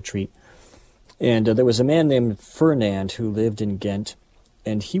 8-day retreat. And there was a man named Fernand who lived in Ghent,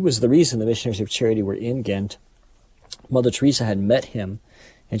 and he was the reason the Missionaries of Charity were in Ghent. Mother Teresa had met him,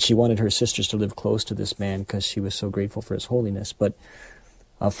 and she wanted her sisters to live close to this man because she was so grateful for his holiness. But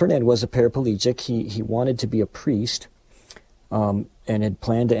Fernand was a paraplegic. He wanted to be a priest and had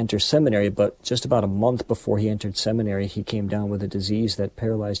planned to enter seminary, but just about a month before he entered seminary, he came down with a disease that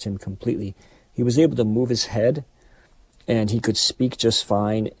paralyzed him completely. He was able to move his head, and he could speak just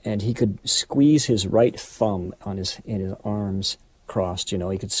fine, and he could squeeze his right thumb in his arms crossed. You know,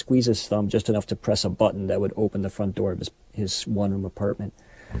 he could squeeze his thumb just enough to press a button that would open the front door of his one-room apartment.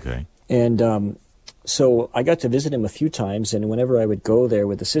 Okay. And so I got to visit him a few times, and whenever I would go there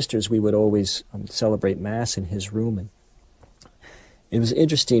with the sisters, we would always celebrate Mass in his room. And it was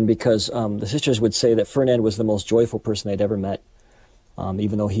interesting because the sisters would say that Fernand was the most joyful person they'd ever met,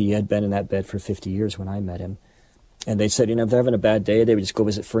 even though he had been in that bed for 50 years when I met him. And they said, you know, if they're having a bad day, they would just go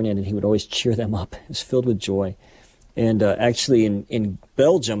visit Fernand, and he would always cheer them up. It was filled with joy. And actually in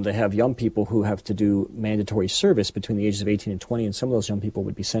Belgium, they have young people who have to do mandatory service between the ages of 18 and 20, and some of those young people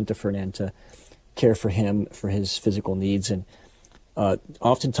would be sent to Fernand to care for him, for his physical needs. And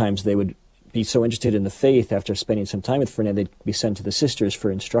oftentimes they would be so interested in the faith after spending some time with Fernand, they'd be sent to the sisters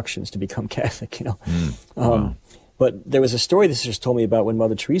for instructions to become Catholic, you know. Wow. But there was a story the sisters told me about when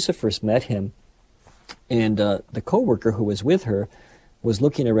Mother Teresa first met him, and the co-worker who was with her was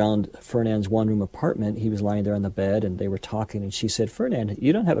looking around Fernand's one-room apartment. He was lying there on the bed, and they were talking, and she said, Fernand,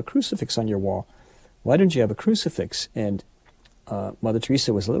 you don't have a crucifix on your wall. Why don't you have a crucifix? And Mother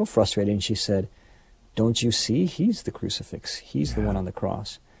Teresa was a little frustrated, and she said, don't you see? He's the crucifix. He's the one on the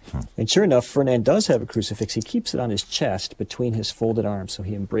cross. And sure enough, Fernand does have a crucifix. He keeps it on his chest between his folded arms, so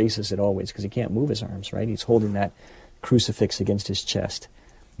he embraces it always because he can't move his arms, right? He's holding that crucifix against his chest.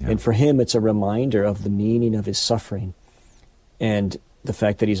 Yeah. And for him, it's a reminder of the meaning of his suffering and the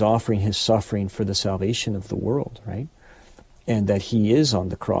fact that he's offering his suffering for the salvation of the world, right? And that he is on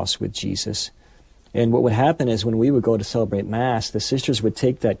the cross with Jesus. And what would happen is when we would go to celebrate Mass, the sisters would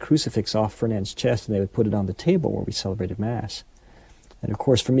take that crucifix off Fernand's chest and they would put it on the table where we celebrated Mass. And of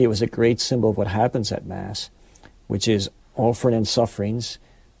course, for me, it was a great symbol of what happens at Mass, which is all Fernand's sufferings,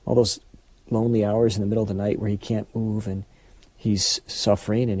 all those lonely hours in the middle of the night where he can't move and he's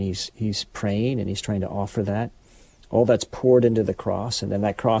suffering and he's praying and he's trying to offer that. All that's poured into the cross, and then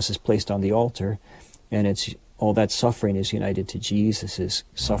that cross is placed on the altar, and it's all that suffering is united to Jesus'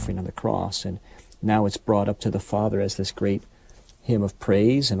 suffering on the cross, and now it's brought up to the Father as this great hymn of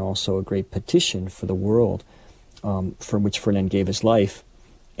praise and also a great petition for the world, for which Fernand gave his life.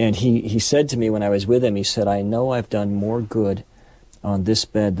 And he said to me when I was with him, he said, I know I've done more good on this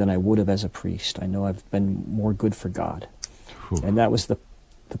bed than I would have as a priest. I know I've been more good for God. Whew. And that was the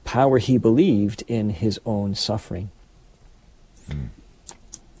power he believed in his own suffering.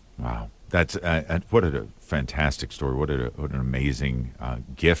 Wow. That's what a fantastic story. What an amazing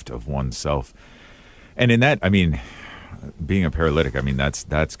gift of oneself. And in that, I mean, being a paralytic, I mean,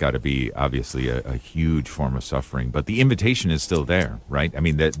 that's got to be obviously a huge form of suffering. But the invitation is still there, right? I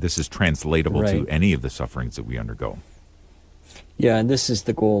mean, this is translatable to any of the sufferings that we undergo. Yeah, and this is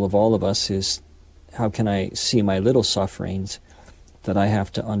the goal of all of us is how can I see my little sufferings that I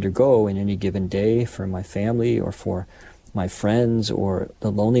have to undergo in any given day for my family or for my friends or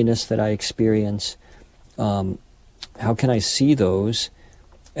the loneliness that I experience, how can I see those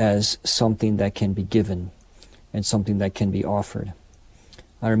as something that can be given and something that can be offered?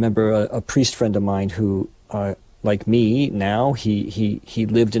 I remember a priest friend of mine who, like me now, he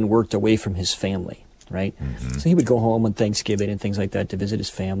lived and worked away from his family, right? Mm-hmm. So he would go home on Thanksgiving and things like that to visit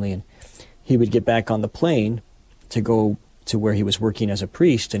his family, and he would get back on the plane to go to where he was working as a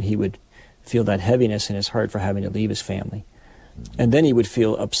priest, and he would feel that heaviness in his heart for having to leave his family. And then he would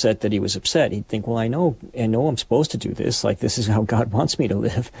feel upset that he was upset. He'd think, well, I know I'm supposed to do this. Like, this is how God wants me to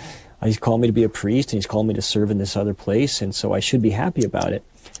live. He's called me to be a priest, and he's called me to serve in this other place, and so I should be happy about it.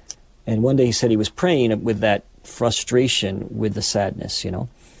 And one day he said he was praying with that frustration, with the sadness,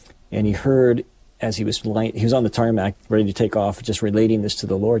 and he heard, as he was on the tarmac, ready to take off, just relating this to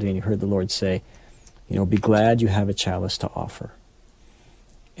the Lord, and he heard the Lord say, be glad you have a chalice to offer.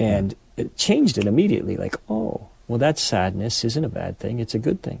 And it changed it immediately, like, oh, well, that sadness isn't a bad thing. It's a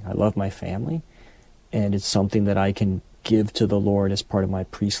good thing. I love my family, and it's something that I can give to the Lord as part of my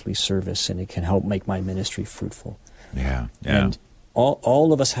priestly service, and it can help make my ministry fruitful. Yeah. And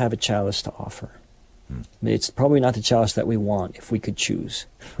all of us have a chalice to offer. It's probably not the chalice that we want if we could choose,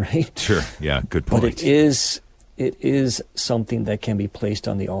 right? Sure. Yeah, good point. But it is something that can be placed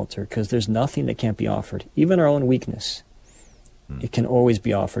on the altar, because there's nothing that can't be offered. Even our own weakness, it can always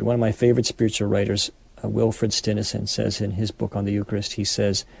be offered. One of my favorite spiritual writers, Wilfred Stinnesen, says in his book on the Eucharist, he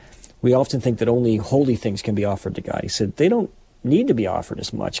says, we often think that only holy things can be offered to God. He said, they don't need to be offered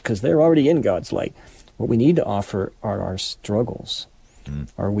as much because they're already in God's light. What we need to offer are our struggles,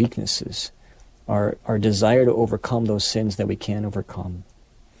 our weaknesses, our desire to overcome those sins that we can't overcome.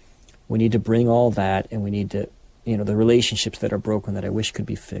 We need to bring all that, and we need to, the relationships that are broken that I wish could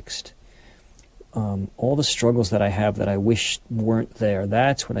be fixed. All the struggles that I have that I wish weren't there,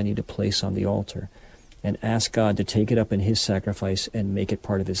 that's what I need to place on the altar and ask God to take it up in his sacrifice and make it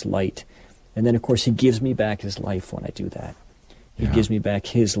part of his light. And then, of course, he gives me back his life when I do that. He gives me back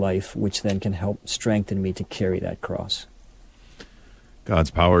his life, which then can help strengthen me to carry that cross. God's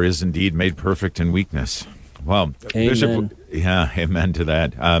power is indeed made perfect in weakness. Well, amen. Bishop, amen to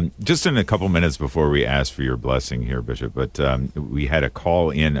that. Just in a couple minutes before we ask for your blessing here, Bishop, but we had a call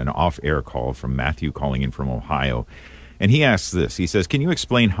in, an off-air call from Matthew calling in from Ohio. And he asks this. He says, can you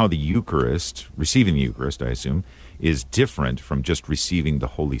explain how the Eucharist, receiving the Eucharist, I assume, is different from just receiving the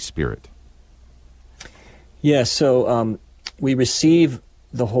Holy Spirit? Yeah, so we receive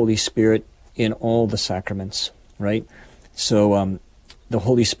the Holy Spirit in all the sacraments, right? So the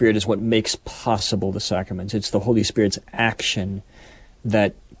Holy Spirit is what makes possible the sacraments. It's the Holy Spirit's action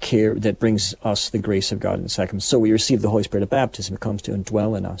that brings us the grace of God in the sacraments. So we receive the Holy Spirit at baptism. It comes to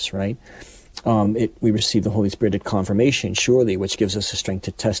indwell in us, right? We receive the Holy Spirit at confirmation, surely, which gives us the strength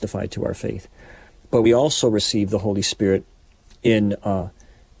to testify to our faith. But we also receive the Holy Spirit in the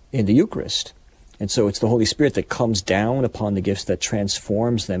Eucharist. And so it's the Holy Spirit that comes down upon the gifts that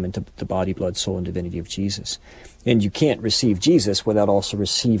transforms them into the body, blood, soul, and divinity of Jesus. And you can't receive Jesus without also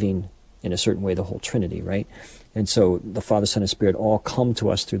receiving, in a certain way, the whole Trinity, right? And so the Father, Son, and Spirit all come to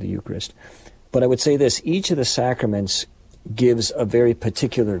us through the Eucharist. But I would say this, each of the sacraments gives a very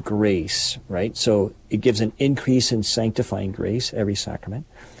particular grace, right? So it gives an increase in sanctifying grace, every sacrament,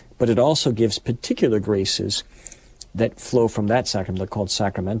 but it also gives particular graces that flow from that sacrament. They're called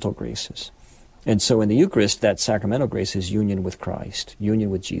sacramental graces. And so in the Eucharist, that sacramental grace is union with Christ,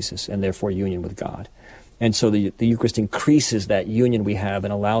 union with Jesus, and therefore union with God. And so the Eucharist increases that union we have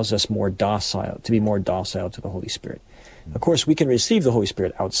and allows us to be more docile to the Holy Spirit. Of course, we can receive the Holy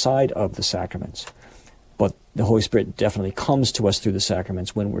Spirit outside of the sacraments, but the Holy Spirit definitely comes to us through the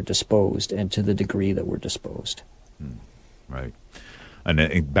sacraments when we're disposed and to the degree that we're disposed. Right.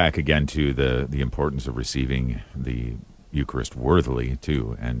 And back again to the importance of receiving the Eucharist worthily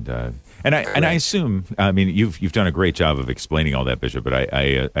too, and I assume, I mean, you've done a great job of explaining all that, Bishop, but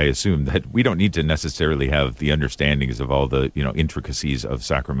I assume that we don't need to necessarily have the understandings of all the intricacies of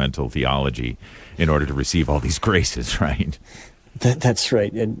sacramental theology in order to receive all these graces, right? That's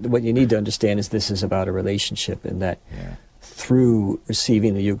right. And what you need to understand is this is about a relationship, and that through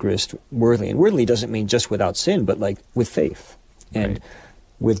receiving the Eucharist worthily, and worthily doesn't mean just without sin, but like with faith and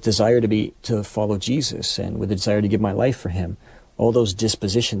with desire to follow Jesus, and with a desire to give my life for him. All those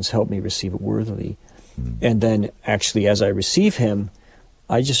dispositions help me receive it worthily. And then actually as I receive him,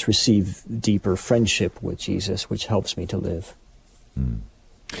 I just receive deeper friendship with Jesus, which helps me to live.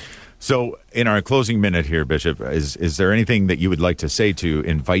 So in our closing minute here, Bishop, is there anything that you would like to say to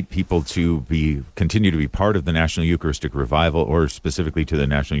invite people to continue to be part of the National Eucharistic Revival, or specifically to the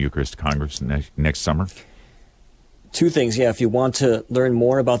National Eucharistic Congress next summer? Two things. Yeah, if you want to learn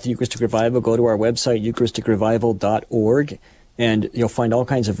more about the Eucharistic Revival, go to our website, eucharisticrevival.org, and you'll find all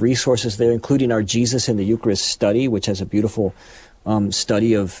kinds of resources there, including our Jesus in the Eucharist study, which has a beautiful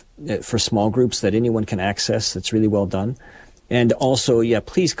study for small groups that anyone can access. That's really well done. And also,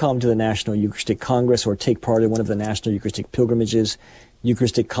 please come to the National Eucharistic Congress or take part in one of the National Eucharistic Pilgrimages,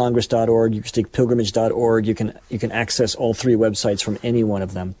 eucharisticcongress.org, eucharisticpilgrimage.org. You can access all three websites from any one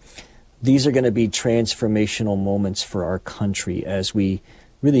of them. These are going to be transformational moments for our country as we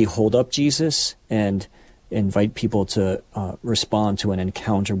really hold up Jesus and invite people to respond to an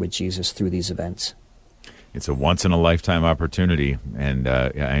encounter with Jesus through these events. It's a once-in-a-lifetime opportunity, and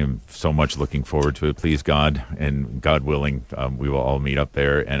I am so much looking forward to it. Please, God, and God willing, we will all meet up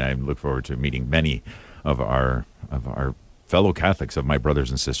there, and I look forward to meeting many of our fellow Catholics, of my brothers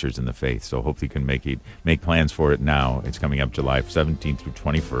and sisters in the faith. So hopefully you can make plans for it now. It's coming up July 17th through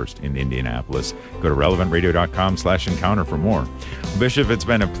 21st in Indianapolis. Go to relevantradio.com/encounter for more. Bishop, it's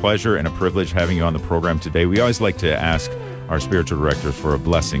been a pleasure and a privilege having you on the program today. We always like to ask our spiritual director for a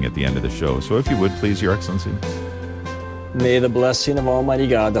blessing at the end of the show. So if you would, please, Your Excellency. May the blessing of Almighty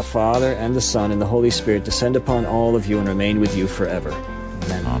God, the Father, and the Son, and the Holy Spirit descend upon all of you and remain with you forever.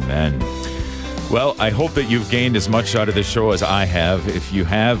 Amen. Amen. Well, I hope that you've gained as much out of this show as I have. If you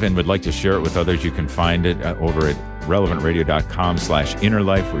have and would like to share it with others, you can find it over at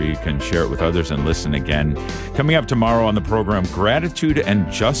relevantradio.com/innerlife, where you can share it with others and listen again. Coming up tomorrow on the program, Gratitude and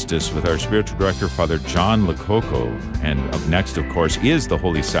Justice with our spiritual director, Father John Lococo. And up next, of course, is the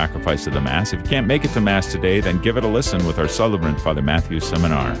Holy Sacrifice of the Mass. If you can't make it to Mass today, then give it a listen with our celebrant, Father Matthew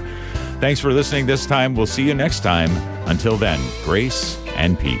Seminar. Thanks for listening this time. We'll see you next time. Until then, grace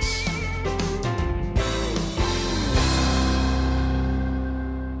and peace.